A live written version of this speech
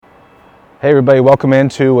Hey everybody, welcome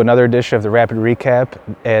into another edition of the Rapid Recap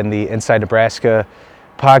and the Inside Nebraska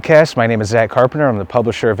podcast. My name is Zach Carpenter. I'm the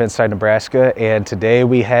publisher of Inside Nebraska, and today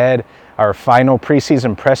we had our final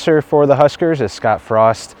preseason presser for the Huskers as Scott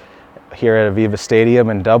Frost here at Aviva Stadium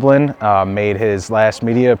in Dublin made his last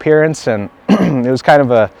media appearance, and it was kind of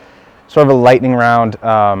a sort of a lightning round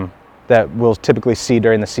that we'll typically see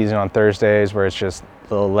during the season on Thursdays, where it's just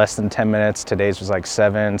a little less than 10 minutes. Today's was like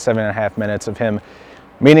 7.5 minutes of him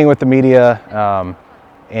meeting with the media,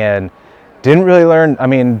 and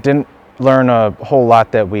didn't learn a whole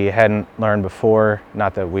lot that we hadn't learned before,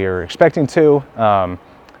 not that we were expecting to.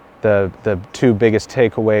 The two biggest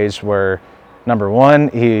takeaways were, number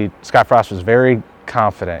one, Scott Frost was very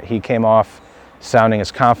confident. He came off sounding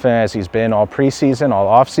as confident as he's been all preseason, all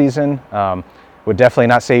offseason. Would definitely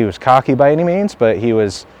not say he was cocky by any means, but he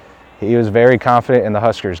was very confident in the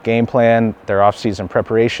Huskers game plan, their offseason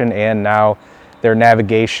preparation, and now their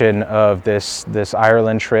navigation of this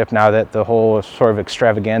Ireland trip, now that the whole sort of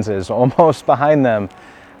extravaganza is almost behind them,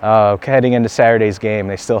 heading into Saturday's game.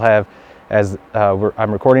 They still have,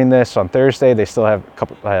 I'm recording this on Thursday, they still have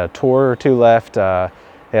a tour or two left. They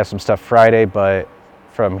have some stuff Friday, but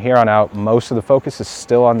from here on out, most of the focus is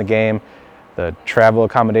still on the game. The travel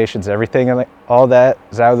accommodations, everything, all that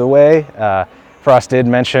is out of the way. Frost did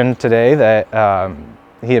mention today that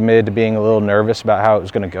he admitted to being a little nervous about how it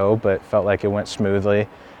was going to go, but felt like it went smoothly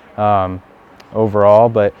overall.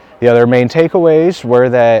 But the other main takeaways were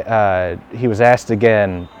that he was asked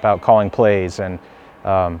again about calling plays, and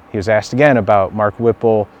he was asked again about Mark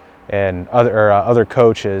Whipple and other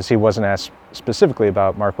coaches. He wasn't asked specifically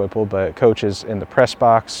about Mark Whipple, but coaches in the press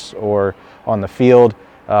box or on the field.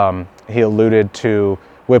 He alluded to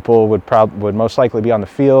Whipple would most likely be on the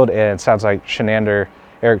field, and it sounds like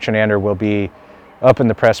Eric Chinander will be up in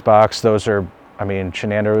the press box.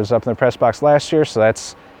 Chinander was up in the press box last year, so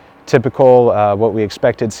that's typical what we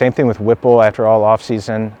expected. Same thing with Whipple after all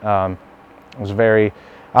offseason. It was very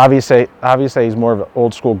obvious that he's more of an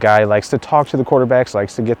old school guy, likes to talk to the quarterbacks,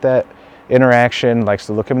 likes to get that interaction, likes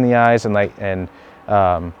to look him in the eyes and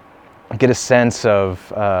get a sense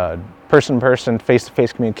of person-to-person,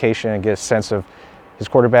 face-to-face communication, and get a sense of his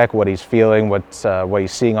quarterback, what he's feeling, what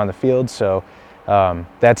he's seeing on the field. So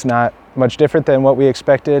that's not much different than what we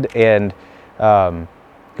expected, and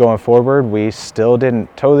going forward, we still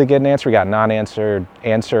didn't totally get an answer. We got a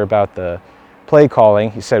non-answer about the play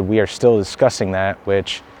calling. He said we are still discussing that,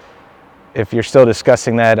 which, if you're still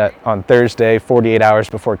discussing that on Thursday, 48 hours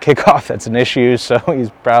before kickoff, that's an issue. So he's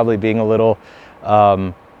probably being a little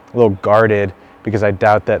guarded, because I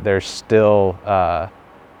doubt that they're still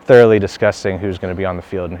thoroughly discussing who's going to be on the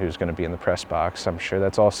field and who's going to be in the press box. I'm sure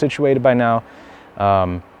that's all situated by now.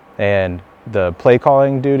 And the play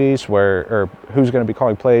calling duties, or who's going to be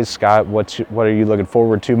calling plays, Scott, what are you looking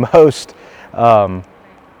forward to most?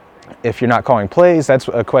 If you're not calling plays, that's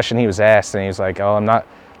a question he was asked, and he's like, "Oh, I'm not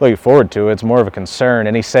looking forward to it. It's more of a concern."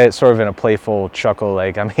 And he said it sort of in a playful chuckle,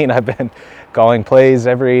 like, I've been calling plays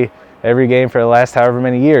every game for the last however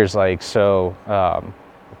many years, so of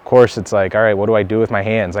course it's like, all right, what do I do with my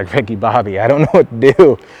hands? Like Ricky Bobby, I don't know what to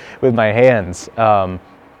do with my hands.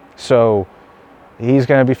 So he's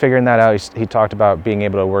going to be figuring that out. He talked about being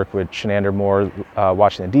able to work with Chinander more,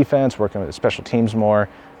 watching the defense, working with the special teams more.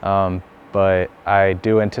 But I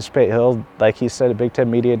do anticipate like he said at Big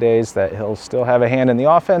Ten Media Days, that he'll still have a hand in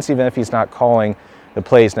the offense, even if he's not calling the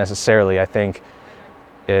plays necessarily. I think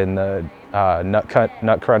in the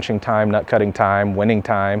nut crunching time, nut cutting time, winning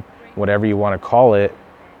time, whatever you want to call it,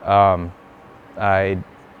 I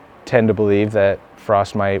tend to believe that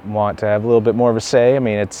Frost might want to have a little bit more of a say.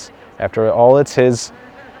 After all, it's his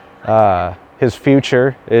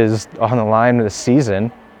future is on the line this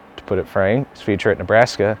season, to put it frank. His future at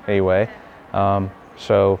Nebraska, anyway.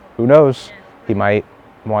 So who knows? He might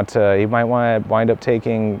want to wind up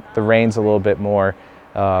taking the reins a little bit more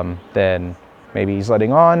than maybe he's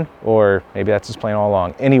letting on, or maybe that's his plan all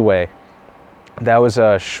along. Anyway, that was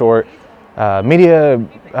a short media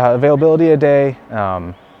availability a day.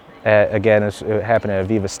 Again, it happened at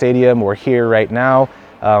Aviva Stadium. We're here right now.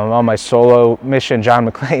 I'm on my solo mission, John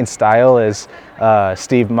McClane style, as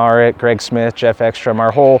Steve Marriott, Greg Smith, Jeff Ekstrom,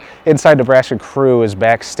 our whole Inside Nebraska crew is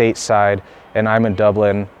back stateside, and I'm in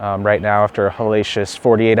Dublin right now after a hellacious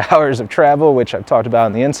 48 hours of travel, which I've talked about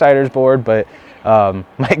on the Insiders board, but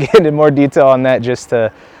might get into more detail on that just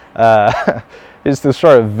to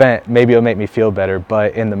sort of vent. Maybe it'll make me feel better.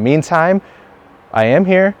 But in the meantime, I am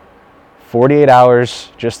here, 48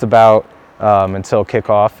 hours just about until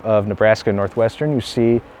kickoff of Nebraska Northwestern. You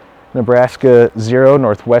see Nebraska 0,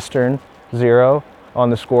 Northwestern 0 on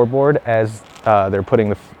the scoreboard as they're putting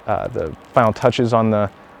the final touches on the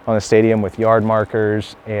on the stadium with yard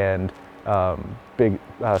markers and big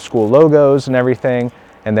school logos and everything.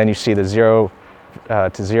 And then you see the 0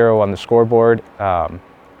 to 0 on the scoreboard.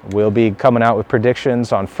 We'll be coming out with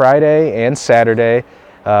predictions on Friday and Saturday.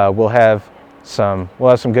 We'll have some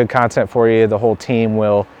good content for you. The whole team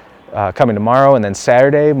will coming tomorrow, and then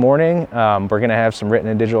Saturday morning we're going to have some written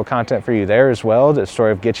and digital content for you there as well to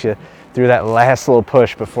sort of get you through that last little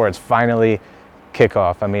push before it's finally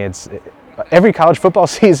kickoff. I mean, every college football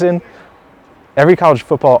season, every college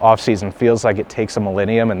football offseason feels like it takes a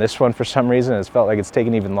millennium, and this one for some reason has felt like it's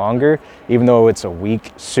taken even longer, even though it's a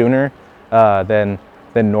week sooner than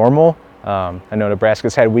normal. I know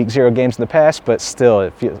Nebraska's had week 0 games in the past, but still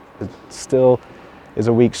it still is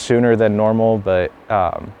a week sooner than normal, but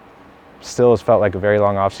still has felt like a very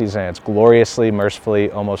long offseason. It's gloriously,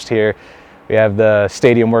 mercifully almost here. We have the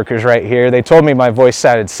stadium workers right here. They told me my voice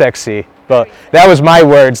sounded sexy, but that was my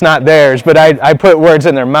words, not theirs. But I put words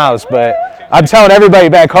in their mouths, but I'm telling everybody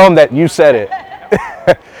back home that you said it.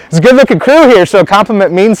 It's a good-looking crew here, so a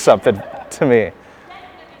compliment means something to me.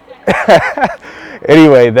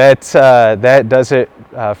 Anyway, that does it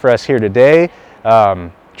for us here today.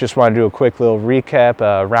 Just want to do a quick little recap,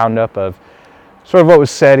 roundup of sort of what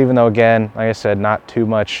was said, even though, again, like I said, not too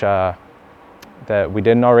much that we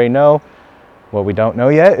didn't already know. What we don't know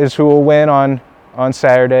yet is who will win on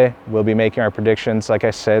Saturday. We'll be making our predictions, like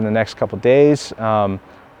I said, in the next couple days.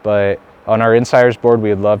 But on our Insiders board,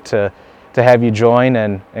 we'd love to have you join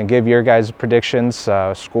and give your guys' predictions,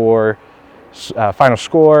 final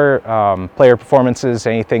score, player performances,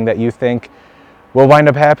 anything that you think will wind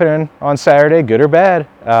up happening on Saturday, good or bad.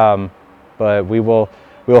 But we will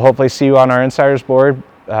hopefully see you on our Insiders board.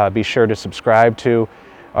 Be sure to subscribe to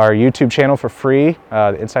our YouTube channel for free,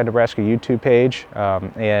 the Inside Nebraska YouTube page,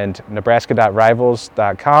 and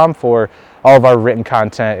nebraska.rivals.com for all of our written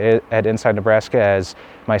content at Inside Nebraska, as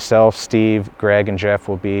myself, Steve, Greg, and Jeff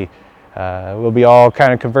will be all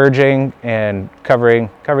kind of converging and covering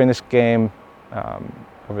this game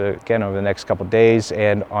over the next couple days.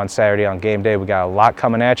 And on Saturday on game day, we got a lot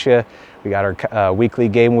coming at you. We got our weekly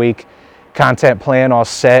game week content plan all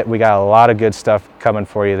set. We got a lot of good stuff coming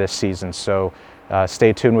for you this season. So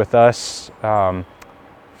stay tuned with us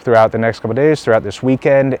throughout the next couple days, throughout this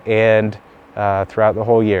weekend, and throughout the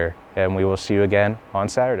whole year. And we will see you again on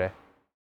Saturday.